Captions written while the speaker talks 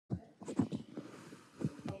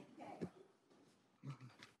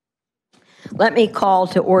Let me call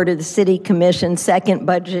to order the City Commission second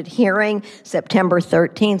budget hearing, September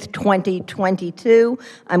 13th, 2022.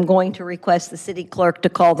 I'm going to request the City Clerk to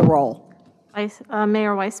call the roll.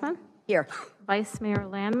 Mayor Weissman? Here. Vice Mayor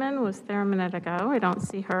Landman was there a minute ago. I don't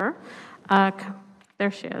see her.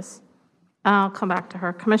 There she is. I'll come back to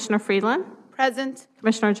her. Commissioner Friedland? Present.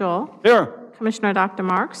 Commissioner Joel? Here. Commissioner Dr.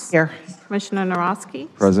 Marks? Here. Commissioner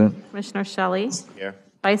Narosky? Present. Commissioner Shelley? Here.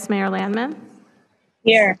 Vice Mayor Landman?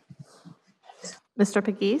 Here. Mr.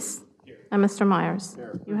 Pegues? And Mr. Myers?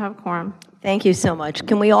 You have quorum. Thank you so much.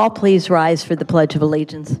 Can we all please rise for the Pledge of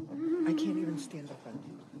Allegiance? I can't even stand up.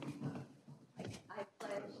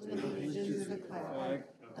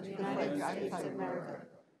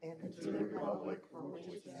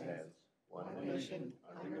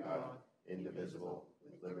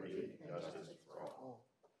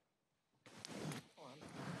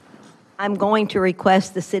 I'm going to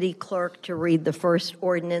request the City Clerk to read the first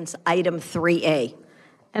ordinance, item 3A.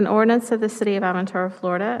 An ordinance of the City of Aventura,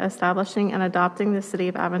 Florida, establishing and adopting the City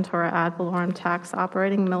of Aventura ad valorem tax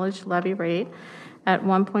operating millage levy rate at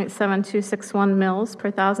 1.7261 mils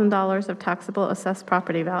per $1,000 of taxable assessed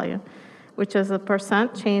property value, which is a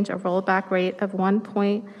percent change of rollback rate of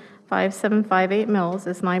 1.5758 mils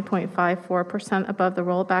is 9.54% above the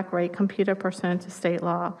rollback rate computed pursuant to state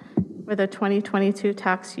law for the 2022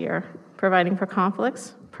 tax year, providing for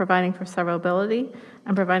conflicts, providing for severability,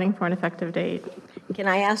 and providing for an effective date. Can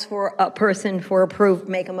I ask for a person for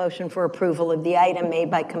make a motion for approval of the item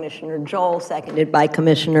made by Commissioner Joel, seconded by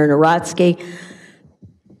Commissioner Narosky?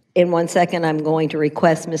 In 1 second, I'm going to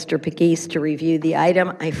request Mr. Pegues to review the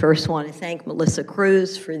item. I first want to thank Melissa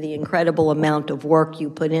Cruz for the incredible amount of work you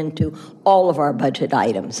put into all of our budget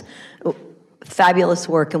items. Fabulous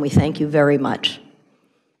work, and we thank you very much.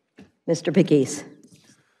 Mr. Pegues.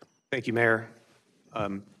 Thank you, Mayor.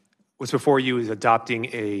 What's before you is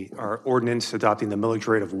adopting our ordinance adopting the millage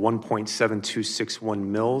rate of 1.7261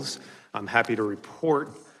 mils. I'm happy to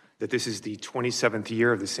report that this is the 27th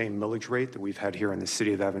year of the same millage rate that we've had here in the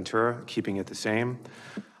City of Aventura, keeping it the same.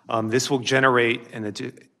 This will generate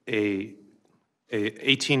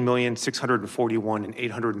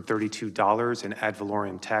 $18,641,832 in ad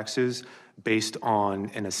valorem taxes based on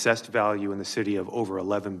an assessed value in the city of over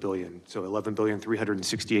 $11 billion. So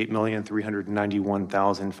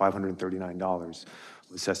 $11,368,391,539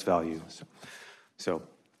 assessed value.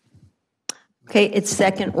 Okay, it's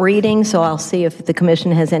second reading, so I'll see if the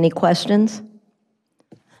commission has any questions.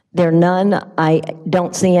 There are none. I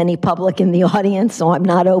don't see any public in the audience, so I'm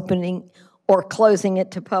not opening or closing it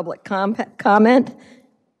to public comment.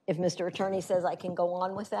 If Mr. Attorney says I can go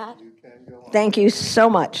on with that. You can go on. Thank you so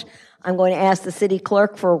much. I'm going to ask the City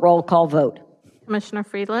Clerk for a roll call vote. Commissioner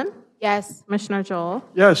Friedland? Yes. Commissioner Joel?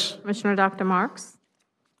 Yes. Commissioner Dr. Marks?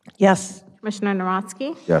 Yes. Commissioner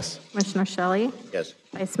Narosky? Yes. Commissioner Shelley? Yes.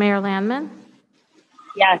 Vice Mayor Landman?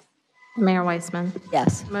 Yes. Mayor Weissman?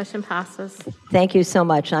 Yes. Motion passes. Thank you so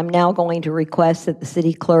much. I'm now going to request that the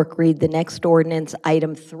City Clerk read the next ordinance,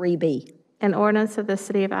 item 3B. An ordinance of the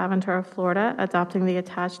City of Aventura, Florida, adopting the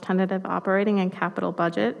attached tentative operating and capital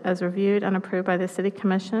budget as reviewed and approved by the City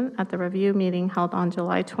Commission at the review meeting held on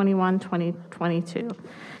July 21, 2022.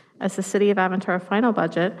 As the City of Aventura final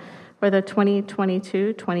budget for the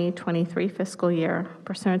 2022-2023 fiscal year,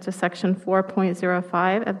 pursuant to Section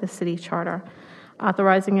 4.05 of the City Charter,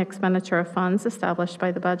 authorizing expenditure of funds established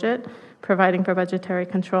by the budget, providing for budgetary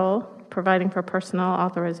control, providing for personnel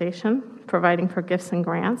authorization, providing for gifts and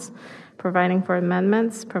grants, providing for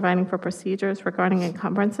amendments, providing for procedures regarding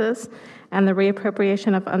encumbrances, and the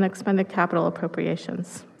reappropriation of unexpended capital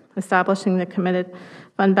appropriations, establishing the committed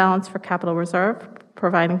fund balance for capital reserve,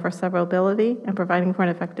 providing for severability, and providing for an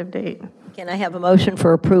effective date. Can I have a motion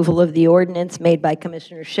for approval of the ordinance made by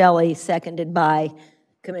Commissioner Shelley, seconded by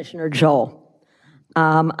Commissioner Joel?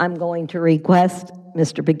 I'm going to request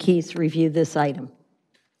Mr. Pegues review this item.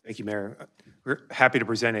 Thank you, Mayor. We're happy to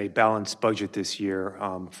present a balanced budget this year.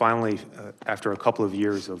 Finally, after a couple of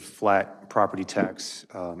years of flat property tax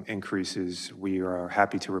increases, we are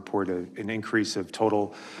happy to report an increase of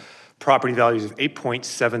total property values of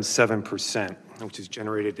 8.77%, which has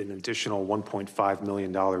generated an additional $1.5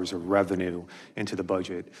 million of revenue into the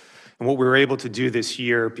budget. And what we were able to do this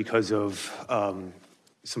year, because of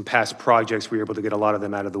some past projects, we were able to get a lot of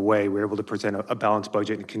them out of the way. We were able to present a balanced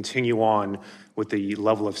budget and continue on with the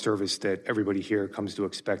level of service that everybody here comes to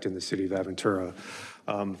expect in the City of Aventura.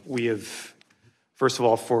 We have, first of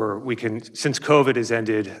all, since COVID has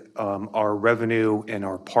ended, our revenue in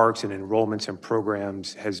our parks and enrollments and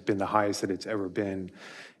programs has been the highest that it's ever been.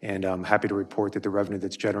 And I'm happy to report that the revenue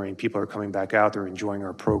that's generating, people are coming back out, they're enjoying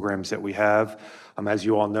our programs that we have. As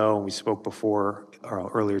you all know, and we spoke before,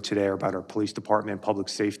 earlier today about our police department, public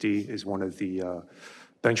safety is one of the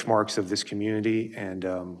benchmarks of this community, and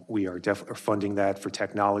we are definitely funding that for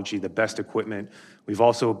technology, the best equipment. We've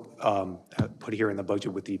also put here in the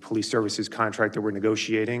budget with the police services contract that we're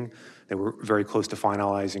negotiating, that we're very close to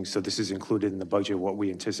finalizing, so this is included in the budget, what we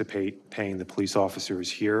anticipate paying the police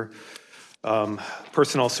officers here.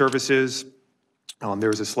 Personnel services, there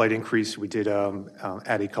was a slight increase. We did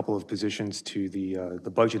add a couple of positions to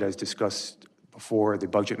the budget as discussed before, the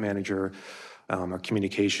budget manager, our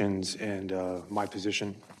communications, and my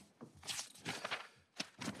position.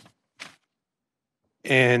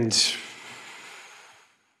 And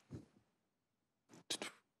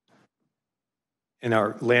in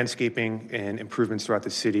our landscaping and improvements throughout the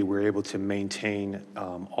city, we're able to maintain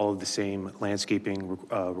all of the same landscaping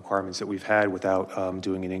requirements that we've had without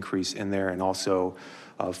doing an increase in there, and also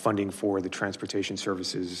funding for the transportation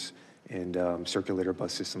services and circulator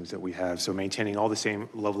bus systems that we have. So maintaining all the same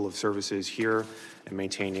level of services here and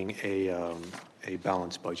maintaining a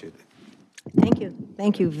balanced budget. Thank you.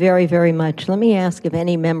 Thank you very, very much. Let me ask if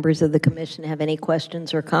any members of the commission have any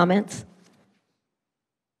questions or comments.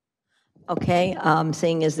 Okay,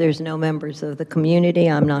 seeing as there's no members of the community,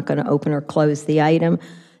 I'm not going to open or close the item,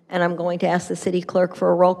 and I'm going to ask the city clerk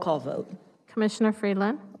for a roll call vote. Commissioner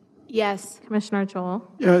Friedland? Yes. Commissioner Joel?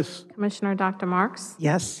 Yes. Commissioner Dr. Marks?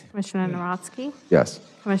 Yes. Commissioner Narodsky? Yes.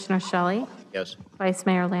 Commissioner Shelley? Yes. Vice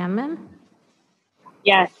Mayor Landman?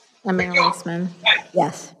 Yes. And Mayor Weissman?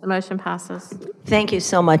 Yes. The motion passes. Thank you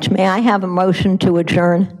so much. May I have a motion to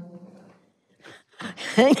adjourn?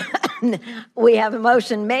 We have a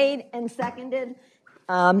motion made and seconded.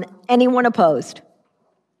 Anyone opposed?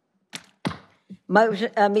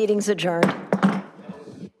 Motion, meeting's adjourned.